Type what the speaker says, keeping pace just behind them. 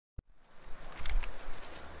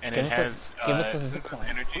and give it has give us a this zip is line.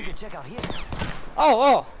 energy. We can check out here.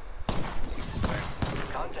 Oh,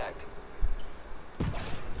 Contact.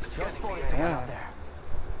 Just spotted someone out there.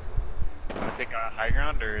 Wanna take a high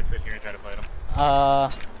ground or sit here and try to fight them?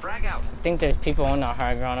 Frag out. I think there's people on our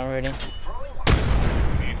high ground already. Throwing.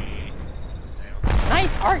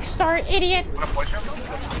 Nice arc start, idiot! Wanna push him?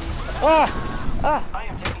 I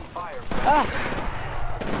am taking fire.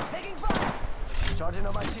 Taking fire. Charging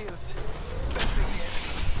on my shields.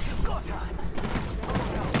 Go time.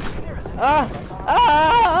 There is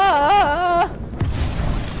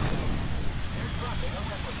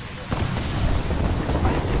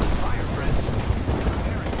fire, friends.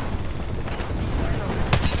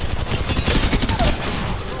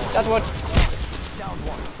 That's what. Down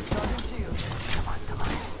one. Charging shields. Come on.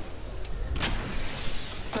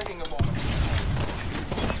 Taking a moment.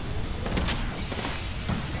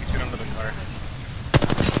 Get under the car.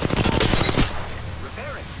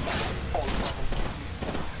 Repairing.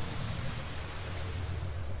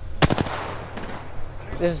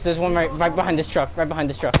 There's one right behind this truck. Right behind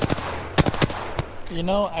this truck. You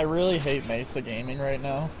know, I really hate Mesa Gaming right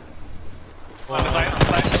now. On the side, on the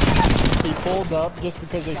side. He pulled up just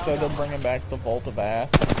because they said they're bringing back the Vault of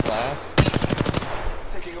Ass in class.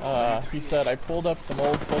 He said, I pulled up some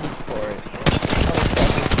old footage for it.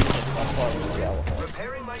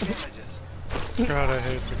 Repairing my damages. God, I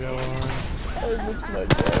hate the Gallahorn. I missed my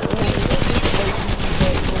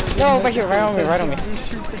Gallahorn. No, right here, right on me.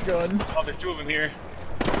 Shoot the gun. Oh, there's two of them here.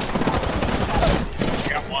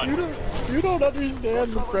 Got one. You don't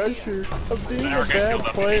understand the pressure of being a bad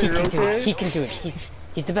player, okay? He can do it.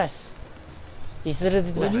 He's the best. He's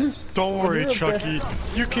literally the best. Don't worry, Chucky.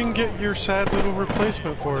 You can get your sad little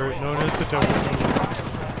replacement for it, known as the Devil.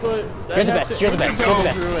 But You're the best. You're the best. You're the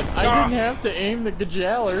best. I didn't have to aim the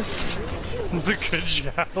Gajaller. The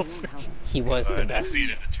Gajal. He was the best.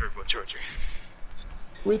 The turbocharger.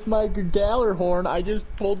 With my Gajaller horn, I just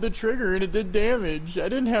pulled the trigger and it did damage. I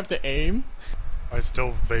didn't have to aim. I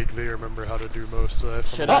still vaguely remember how to do most of that.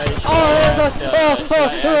 Should I ask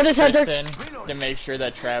Tristan to make sure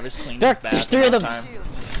that Travis cleans his bathroom three of them. time?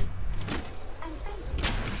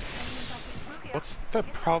 What's the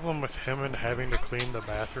problem with him and having to clean the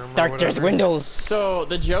bathroom? Dark, there's windows. So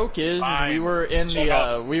the joke is we were in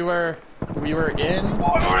the we were in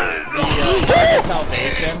the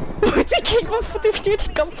Salvation,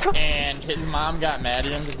 and his mom got mad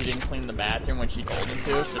at him because he didn't clean the bathroom when she told him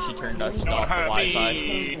to, so she turned off the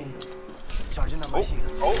Wi-Fi. Charging on my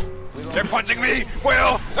shields. Oh, they're punching me!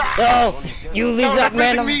 Will! Oh, you leave that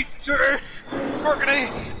man alone! Me, sir! Working.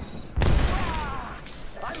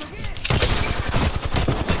 I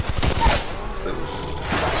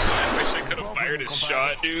wish I could have fired his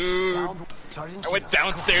shot, dude. I went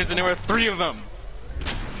downstairs and there were 3 of them.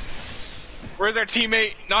 Where's our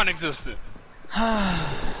teammate? Non-existent. Alright,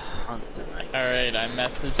 I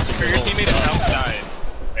messaged Your teammate is outside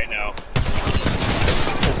right now.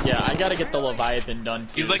 Yeah, I gotta get the Leviathan done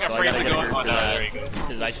too. He's like so afraid to go. Oh, Oh, no, there he goes.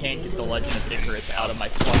 Because I can't get the Legend of Icarus out of my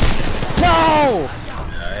fucking. No! I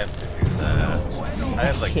have to do that. I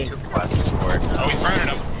have like 2 quests for it. Oh, he's burning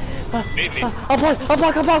him. Made me. I'll block.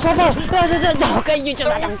 Okay, you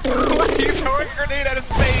just. He's throwing a grenade at his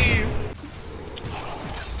face.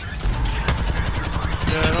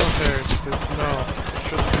 Yeah, I don't care. It's good. No,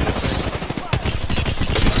 shouldn't be a thing.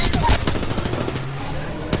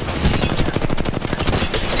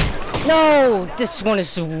 No, this one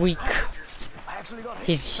is weak.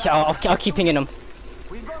 He's. I'll keep pinging him.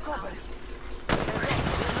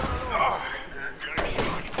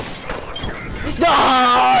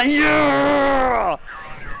 Ah, yeah!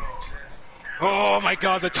 Oh my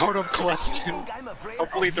god, the totem clutched him.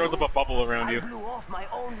 Hopefully he throws up a bubble around you.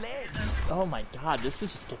 Oh my god, this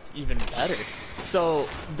just gets even better. So,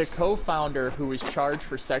 the co-founder who was charged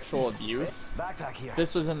for sexual abuse,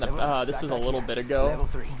 this was in the, this was a little bit ago,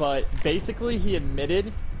 but basically he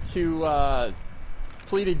admitted to,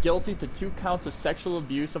 pleaded guilty to 2 counts of sexual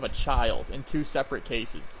abuse of a child in 2 separate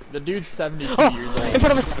cases. The dude's 72 years old. In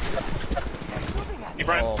front of us! Hey,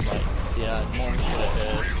 Brian. Oh my god, more shit.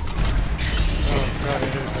 Oh god, I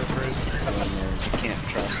hate that phrase. Boomers. You can't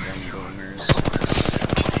trust them boomers.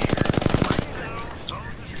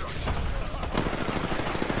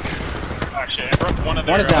 Oh shit, I broke one of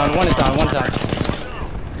their... One is down, one is down.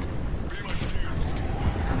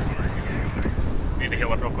 Need to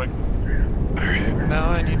heal up real quick. Alright, now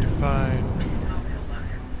I need to find...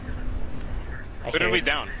 Who did we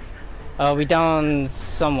down? We downed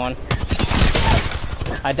someone.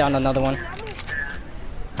 I downed another one.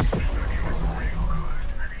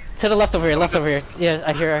 To the left over here, Yeah,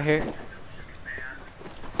 I hear.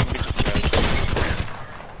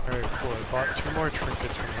 Cool, I bought 2 more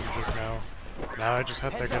trinkets from him just now. Now I just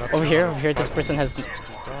have to get up Over here, this person has...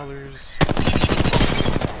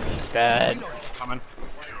 $60. Bad. Coming.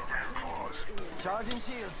 Charging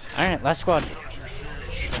shields. Alright, last squad.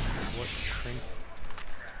 What trinket?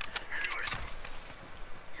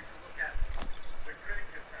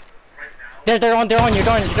 They're on, you're on.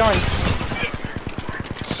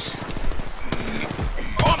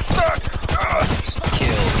 Oh, I'm stuck!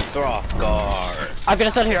 Kill, throw off guard. I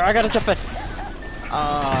gotta set here, I gotta jump in.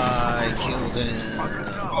 I killed him.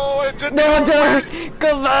 Oh, I did No, Derek!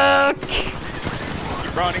 Go back!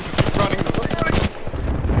 Keep running.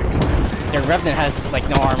 Their Revenant has, like,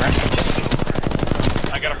 no armor.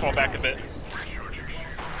 I gotta fall back a bit.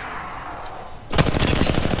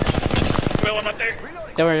 Will, I'm not there.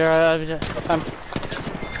 Don't worry,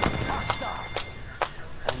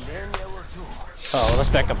 oh, let's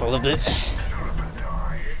back up a little bit.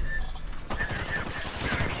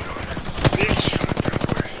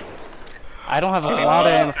 I don't have a lot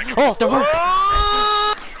of ammo. Oh, there were...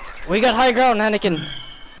 We got high ground, Anakin.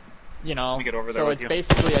 You know, get over there so with it's you.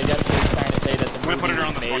 basically, I guess what he's trying to say that the gonna put movie it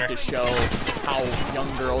around was the made corner. to show how young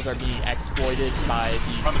girls are being exploited by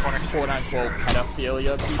Around the corner. these quote-unquote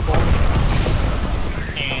pedophilia people.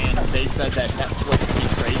 And they said that Netflix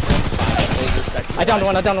betrayed them by over-sexualizing I downed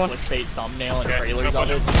one. clickbait thumbnail and Okay, trailers no of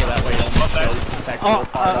it, problem. so that way it only Love that. shows the sexual Oh,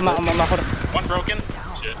 part of it. I'm hold on. One broken.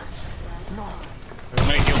 Shit. I'm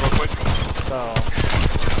gonna heal real quick. So,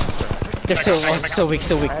 They're so weak.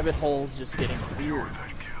 rabbit holes just getting weird.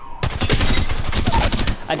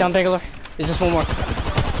 I downed Bangalore. There's just one more.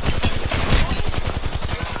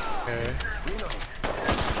 Okay.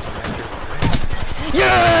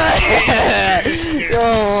 Yeah!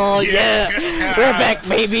 Oh, yeah! We're back,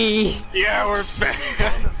 baby! Yeah, we're back.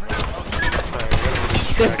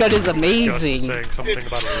 This gun is Just amazing. saying something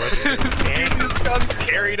about a legendary. And this gun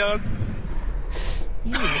carried us.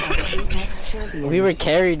 We were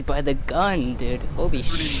carried by the gun, dude. Holy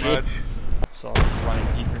shit. Much. So I was running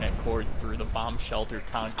Ethernet cord through the bomb shelter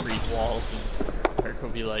concrete walls, and Eric will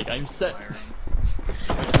be like, I'm set.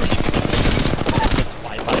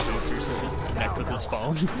 Wi-Fi booster so he can connect with his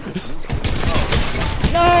phone.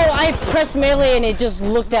 No, I pressed melee and it just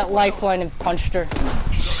looked at Lifeline and punched her.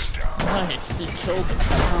 Nice, he killed him.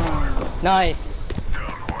 Nice.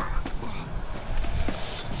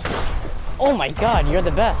 Oh my god, you're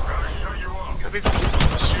the best. I've been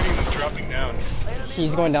shooting and dropping down.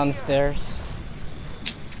 He's going down the stairs.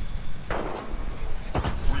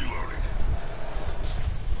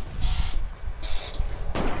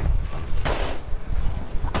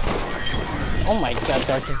 Oh my god,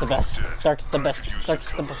 Dark is the best. Dark's the best.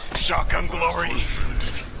 Shotgun glory.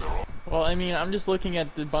 Well, I mean, I'm just looking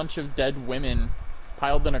at the bunch of dead women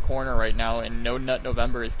piled in a corner right now, and No Nut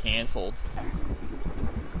November is canceled.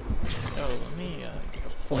 Oh, let me,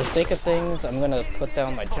 For the sake of things, I'm gonna put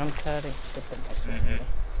down my jump pad and put them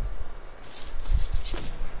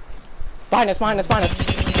Behind us!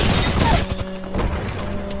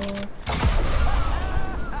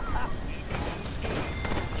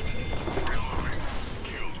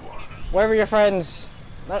 Where are your friends?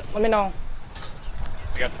 Let me know.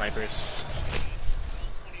 We got snipers.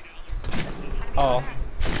 Oh.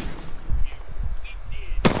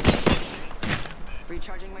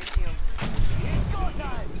 Recharging my shields.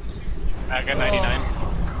 I got 99.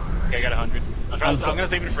 Okay, I got 100. I'm gonna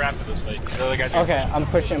save it for after this fight. So the other guys. Okay, I'm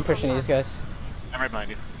pushing these guys. I'm right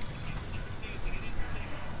behind you.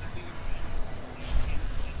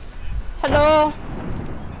 Hello.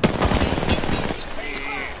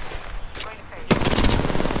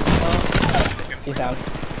 He's down.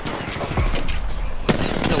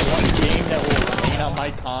 the one game that will remain on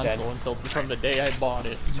my console until from the day I bought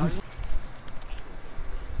it.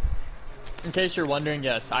 In case you're wondering,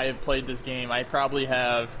 yes, I have played this game. I probably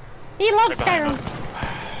have. He loves Skyrim.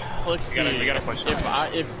 Let's see. We gotta push if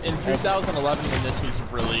in 2011 when this was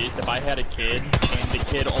released, if I had a kid and the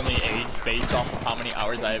kid only aged based off of how many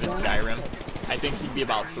hours I have in Skyrim, I think he'd be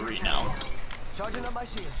about 3 now. Charging up my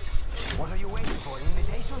shields. What are you waiting for?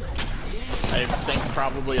 Invitation? I've sunk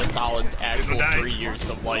probably a solid actual 3 years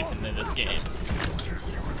of life into this game.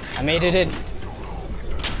 I made it in.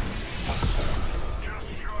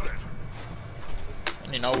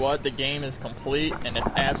 And you know what? The game is complete and it's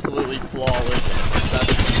absolutely flawless and it's the best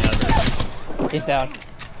thing ever. He's down.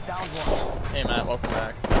 Down one. Hey Matt, welcome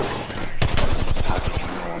back.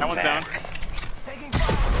 That one's down. Taking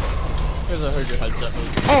fire. Here's a heard your headset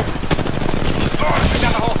move. Oh! Oh, I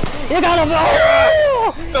got the hole. You got him!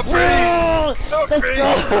 Oh! The brain. Let's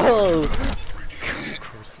go!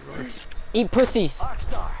 Eat pussies. Arc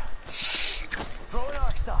star. Throw an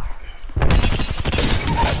arc star.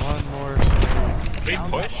 One more Big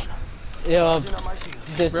push? Yeah,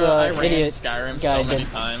 this Bro, I ran idiot Skyrim guy so many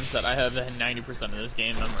did. times that I have 90% of this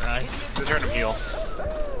game memorized. Just heard him heal.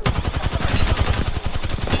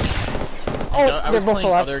 Oh, I they're was both playing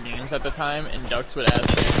alive. other games at the time, and Dux would ask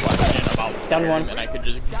me a question about Down one. Skyrim, and I could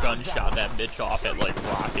just gunshot that bitch off at like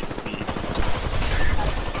rocket speed.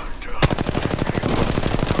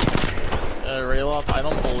 Rayloff, I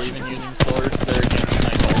don't believe in using swords. They're against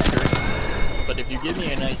my culture. But if you give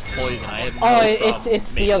me a nice poison, I have no problem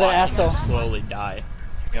it's the other watching asshole. them slowly die.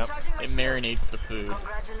 Yep. It marinates the food.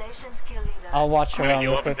 Congratulations, kill leader. I'll watch I'm gonna around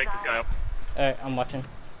heal real up and quick. pick this guy up. Alright, I'm watching.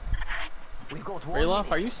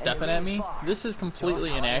 Rayloff, are you stepping at me? This is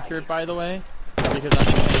completely inaccurate, by the way, because I'm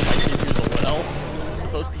saying my creature's a wood elf. It's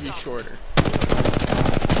supposed to be shorter.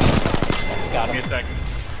 Got Give me him. a second.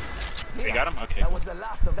 You got him? Okay. That was the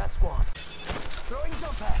last of that squad. Throwing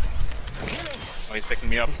jump pad. Oh, he's picking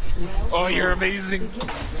me up. Oh, you're amazing.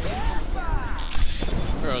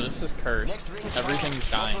 Bro, this is cursed.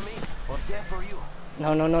 Everything's dying. Or death for you.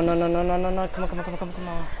 No, no, no, no, no, no, no, no, no. Come on, come on, come on, come on, come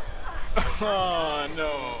on. Oh,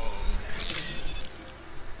 no.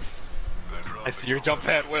 I see your jump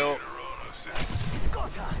pad, Will. It's go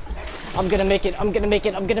time. I'm gonna make it. I'm gonna make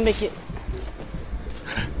it. I'm gonna make it.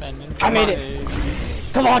 I made it.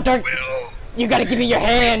 Come on, Dirk. You gotta give me your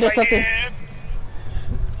hand or something.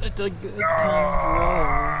 It's a good time,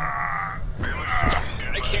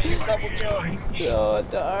 I can't use double jump. Oh,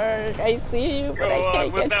 Dark. I see you, but Go I on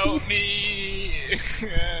can't get you. without me.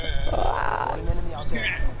 Ah. An enemy out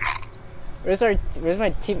there. Where's my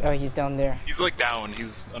team? Oh, he's down there. He's like down.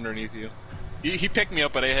 He's underneath you. He picked me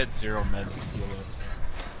up, but I had 0 meds to heal up.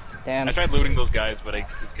 So. Damn. I tried looting those guys, but I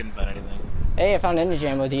just couldn't find anything. Hey, I found energy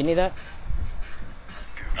ammo. Do you need that?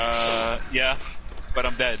 Yeah, but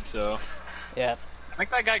I'm dead, so. Yeah. I think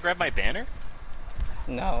that guy grabbed my banner?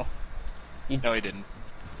 No. No, he didn't.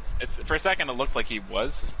 For a second, it looked like he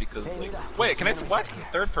was, just because, like. Wait, can I watch in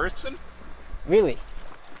third person? Really?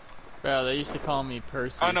 Bro, they used to call me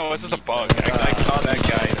Percy. Oh no, it's just a bug. I saw that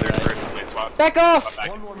guy in third person. I swapped. Back off! Back.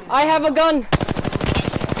 I have a gun. I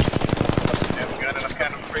have a gun and I'm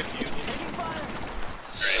kind of afraid to use it.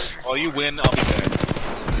 Alright, well, you win, I'll be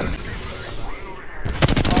there.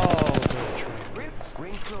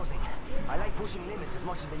 Rings closing. I like pushing limits as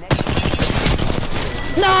much as the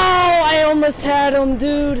next. No! I almost had him,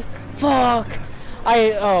 dude. Fuck.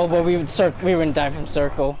 Oh, well, we were gonna die from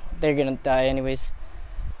circle. They're gonna die anyways.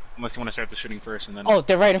 Unless you want to start the shooting first and then. Oh,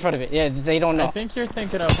 they're right in front of it. Yeah, they don't know. I think you're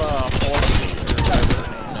thinking of Horton.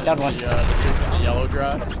 That one. The chick in the yellow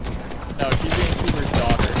dress. No, she's Vancouver's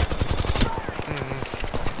daughter.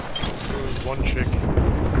 There was one chick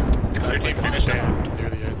stabbed near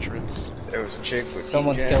the entrance. There was a chick with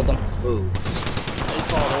Someone's killed him. boobs. They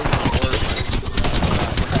fought over the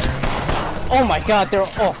word. Oh my god, they're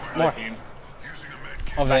more Team.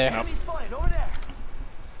 over there. Up. Enemy spotted over there.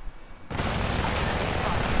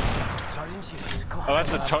 Sergeant Shields, come on. Oh,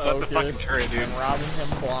 that's a fucking turret, dude. I'm robbing him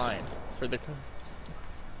blind for the.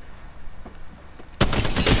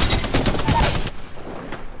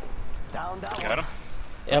 Down, down. Got him?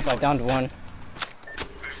 Yep, I downed one.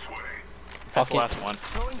 That's the Fuck it. last one.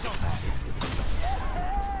 Throwing jump pad.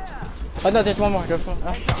 Oh no, there's one more. There's one.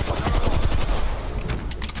 Ah.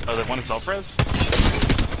 Oh, the one in self-res?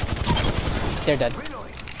 They're dead.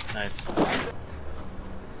 Reloading. Nice.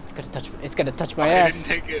 It's gonna touch my I ass.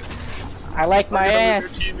 didn't take it. I like my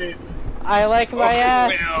ass. I like my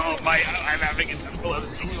ass. Well, I'm having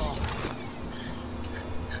explosive.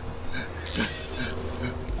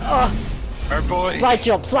 Oh, Our boy. slide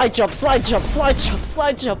jump, slide jump, slide jump, slide jump,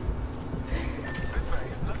 slide jump.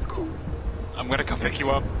 I'm gonna come pick you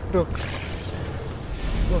up. No.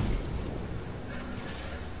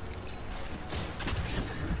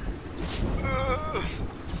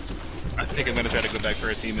 I think I'm gonna try to go back for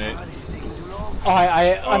a teammate. Oh,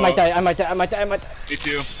 I might die. I might die. I might die. I might die. Me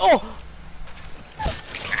too. Oh.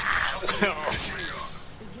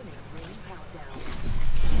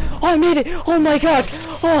 Oh, I made it! Oh my god!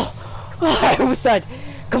 Oh, I almost died.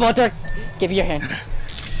 Come on, Dirk. Give me your hand.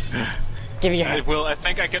 Give me your hand. I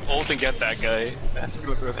think I can ult and get that guy. I'm just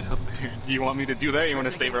gonna throw that out there. Do you want me to do that or you want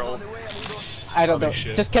to save our ult? I don't know. Holy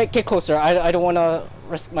shit. Just get closer. I don't want to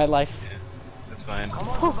risk my life. That's fine. Come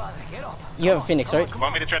on, brother, get up. You have a Phoenix, right?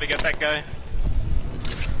 Want me to try to get that guy?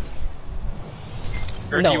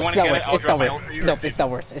 Or do No, you it's want not to get worth. it? I'll It's drop not my ult worth. for you. Nope, it's not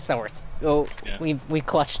worth. It's not worth. Oh, Yeah. we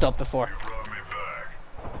clutched up before.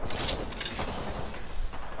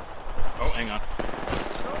 Oh, hang on.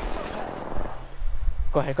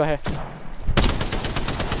 Go ahead. Go ahead.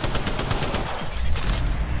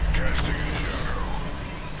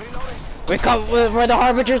 We're the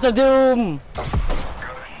harbingers of doom.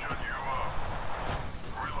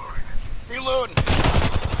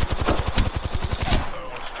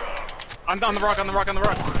 On the rock, on the rock, on the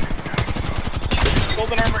rock.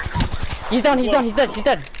 Golden armor. He's down, he's down, he's dead, he's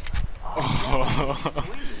dead. Oh.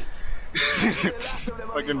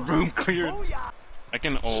 Fucking room cleared. I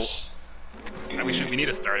can ult. We need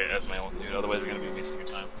to start it as my ult, dude. Otherwise, we're gonna be wasting your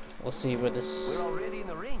time. We'll see where this. We're already in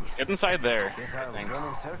the ring. Get inside there. Guess I I'll think. run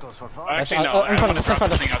in circles for fun. Actually, no. Oh, I in front want of to us, drop in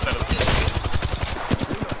this thing outside of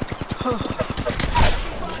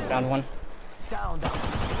the. Down one. Down, down.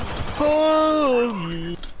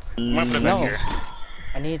 I'm gonna put it back here.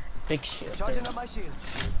 I need big shield. Charging up my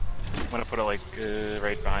shields. I'm gonna put it like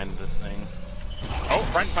right behind this thing. Oh,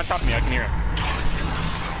 right on top of me. I can hear it.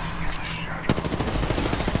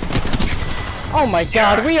 Oh my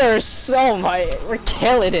god, we are we're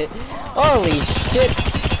killing it. Holy shit.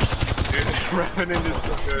 Dude, Revenant is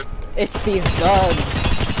so good. It's these guns.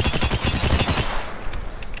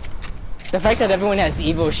 The fact that everyone has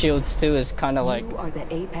Evo shields too is kind of like. You are the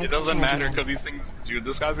Apex It doesn't matter champions. because these things, dude.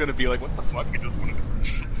 This guy's gonna be like, what the fuck? I just wanted to.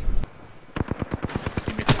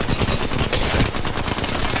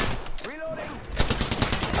 Reloading.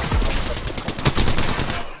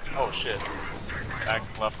 Oh shit. Back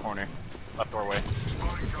left corner. Left doorway.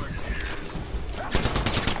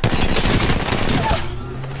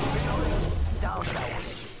 Down, down.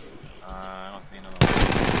 I don't see another one.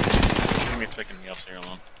 Teammate's picking me up there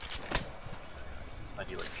alone. I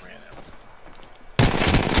do like ran out.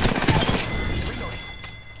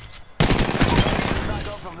 Back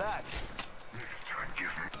up from that.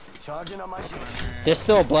 Charging on my shield. There's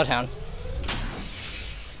still a bloodhound.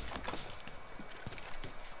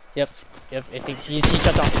 Yep, I think he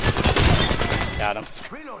shut down. Got him.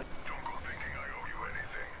 Reloading.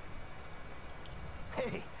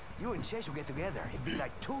 Hey, you and Chase will get together. It'd be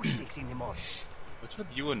like two sticks in the mud. What's with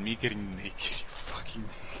you and me getting naked, you fucking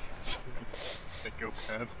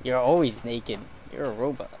psychopath? You're always naked. You're a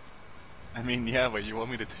robot. I mean, yeah, but you want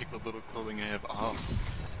me to take what little clothing I have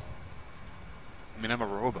off. I mean, I'm a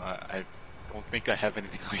robot. I don't think I have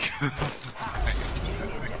anything like that.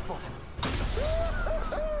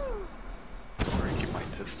 Breaking my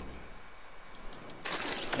pistol.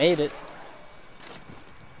 Made it.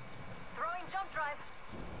 Throwing jump drive.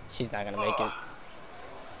 She's not gonna make it.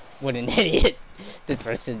 What an idiot. This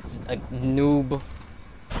person's a noob.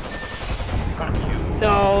 Fuck you.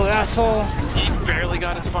 No, asshole. He barely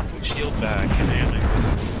got his fucking shield back.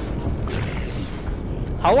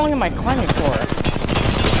 How long am I climbing for?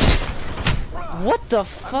 What the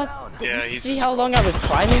fuck? Did Yeah, you he's see how long I was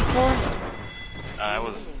climbing for? I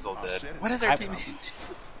was so dead. What is our teammate?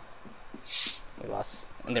 We lost.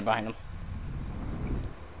 And they're behind him.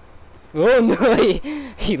 Oh no!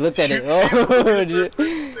 He looked at it. Oh, dude.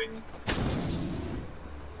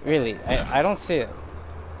 Really? I don't see it.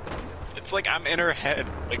 It's like I'm in her head.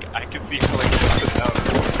 Like I can see her like sit down.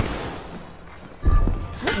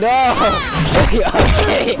 No!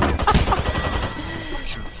 Okay.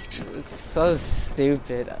 It's so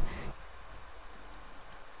stupid.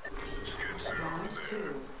 Round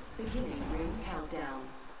 2. Beginning ring countdown.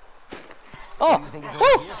 Oh!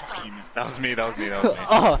 Oh! That was me.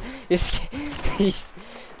 Oh! He's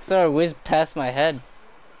sort of whizzed past my head.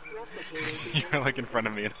 You're like in front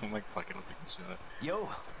of me, and I'm like fucking taking a shot. Yo.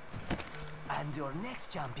 And your next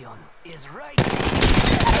champion is right.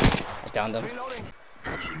 I downed him. Reloading.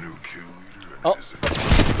 Oh!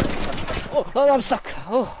 Oh, I'm stuck!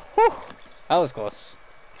 Oh, whew. That was close.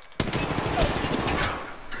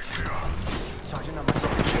 Charging on my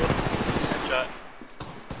shield. Headshot.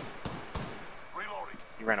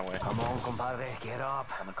 He ran away. Come on, compadre, get up.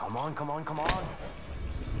 Come on, come on, come on.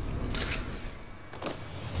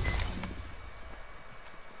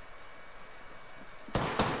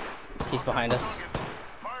 He's behind us.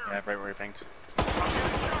 Yeah, right where he thinks.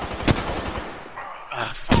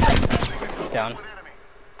 Ah, fuck. He's down.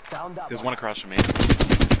 Down that There's one. one across from me.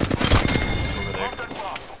 Over there.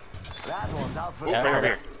 That one's out for Oh, Yeah. right over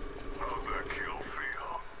here.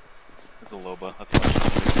 That's a Loba. That's a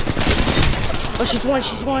Loba. Oh, she's one.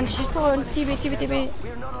 TV.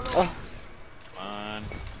 We're not alone. Oh, Come on.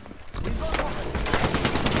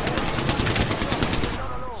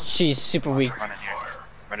 she's super weak. Run in here.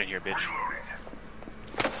 Run in here, bitch.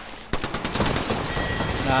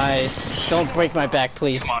 Nice. Don't break my back,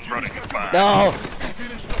 please. Come on, run it. Come on. No!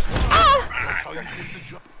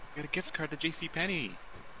 Get a gift card to JCPenney.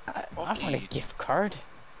 I want a gift card.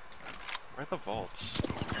 Where are the vaults?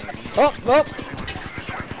 Oh!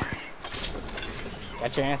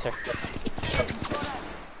 Got your answer.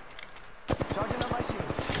 Charging on my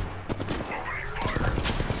shields.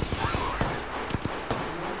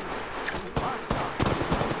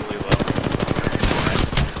 Really low.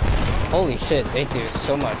 Holy shit, they do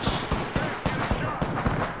so much.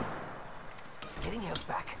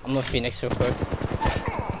 I'm a Phoenix real quick. His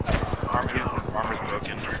armor's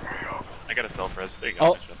broken. I got a self-res. There you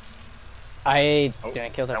go. Oh. I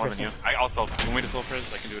didn't kill that That wasn't person. you. I'll self. You want me to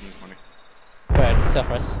self-res? I can do it in 20. Go ahead,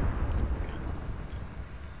 self-res.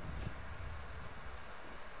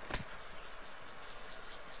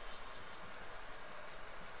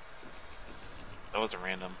 That was a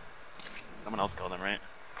random. Someone else killed him, right?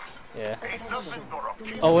 Yeah.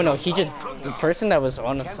 Oh no, he just, the person that was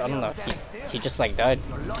on us, I don't know, he just like died.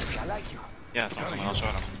 Yeah, someone else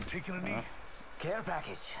shot him. Taking a knee. Care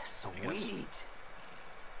package. Sweet.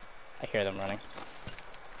 I hear them running.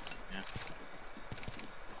 Yeah.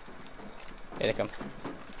 Here they come.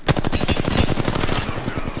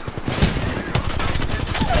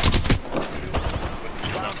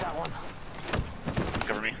 That one.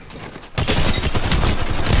 Cover me.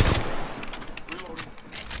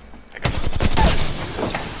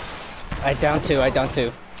 I down two,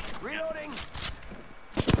 Reloading.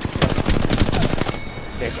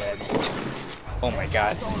 They're dead. Oh my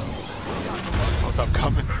god. Just don't stop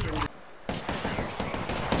coming.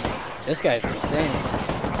 This guy's insane.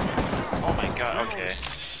 Oh my god, okay.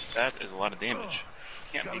 That is a lot of damage.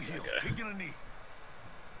 Can't beat that guy. Taking a knee.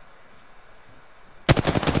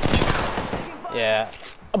 Yeah.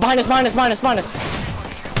 Oh, behind us. Down,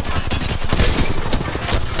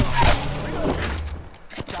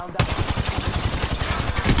 down.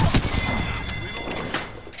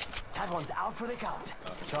 That one's out for the count.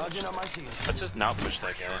 Charging on my shields. Let's just not push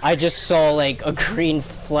that guy. I just saw like a green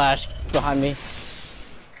flash behind me.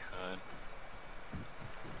 God.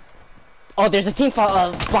 Oh, there's a team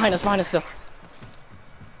behind us still.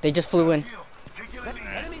 They just flew in.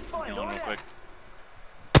 Enemy spotted. Heal him real quick.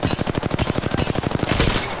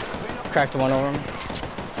 Cracked one over him.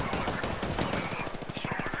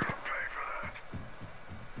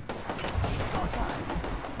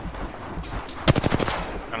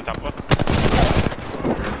 On top of us.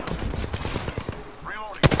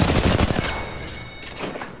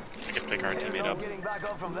 I can pick our teammate up. Getting back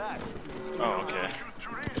up from that. Oh, okay.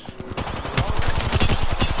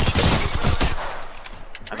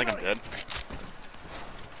 I think I'm dead.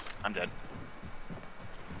 I'm dead.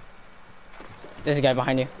 There's a guy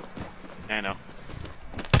behind you. Yeah, I know.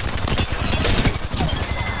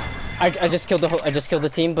 I just killed the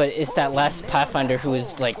team, but it's that last Pathfinder who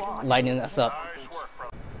is like lighting us up.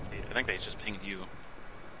 I think they just pinged you.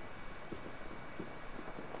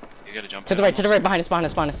 You gotta jump To the right, behind us.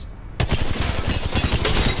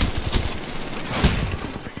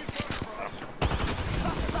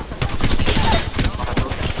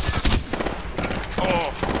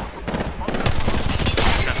 Oh!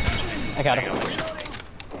 I got him.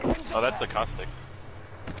 Oh, that's a caustic.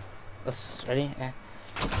 Let's ready. Yeah.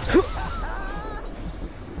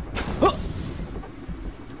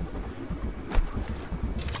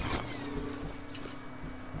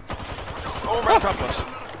 Oh, right on top of us.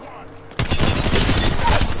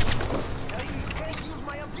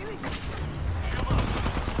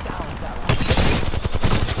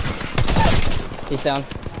 He's down.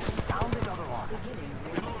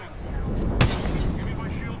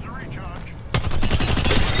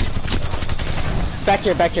 Back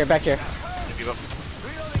here. Give up.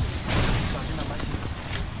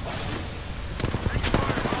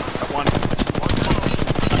 Got one.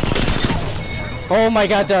 Oh my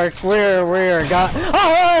god, Dark, we're got.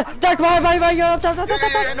 Oh, Dark, bye, Dark.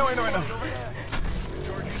 I know.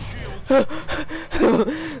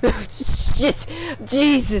 Shit,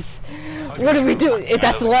 Jesus, what do we do?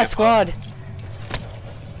 That's the last squad. Let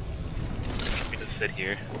me just sit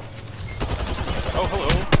here. Oh, hello.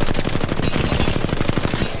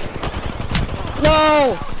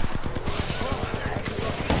 No!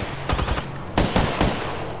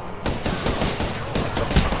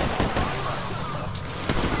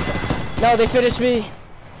 No, they finished me.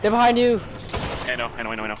 They're behind you. I know. Oh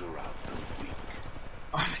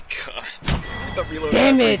my god. The reload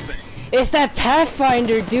Damn it! everything. It's that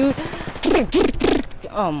Pathfinder, dude.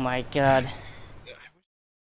 Oh my god.